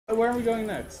Where are we going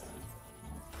next?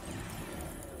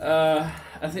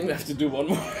 I think we have to do one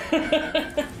more.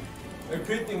 We're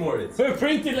printing more. We're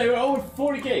printing like we're over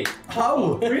 40k.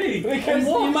 How? Really? Because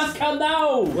you must come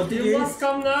now. What did You must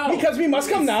come now. Because we must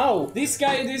come now. This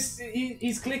guy,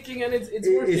 he's clicking and it's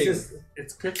working. It's just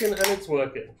It's clicking and it's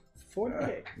working.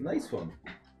 40k. nice one.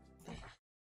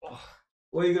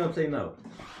 What are you gonna play now?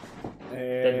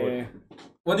 Deadwood.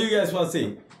 What do you guys want to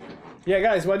see? Yeah,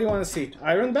 guys, what do you want to see?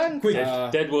 Iron Band? Quick.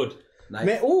 Deadwood.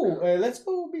 Nice. Let's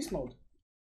go beast mode.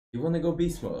 You want to go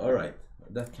beast mode? All right.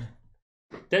 That can...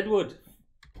 Deadwood.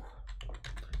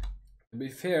 To be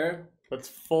fair, That's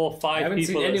 4 or 5 people. I haven't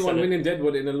seen anyone winning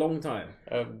Deadwood in a long time.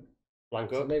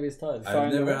 Blanco. So maybe it's time.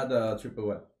 I've never had a triple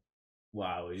win.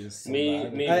 Wow, you're so Me,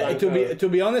 bad. Blanco. To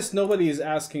be honest, nobody is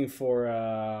asking for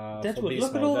Deadwood, for beast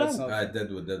look at mode. all That's them. not...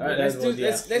 Deadwood. Alright,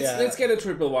 let's get a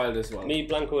triple wild as well. Me,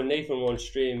 Blanco, and Nathan were on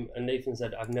stream, and Nathan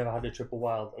said, "I've never had a triple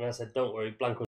wild," and I said, "Don't worry, Blanco."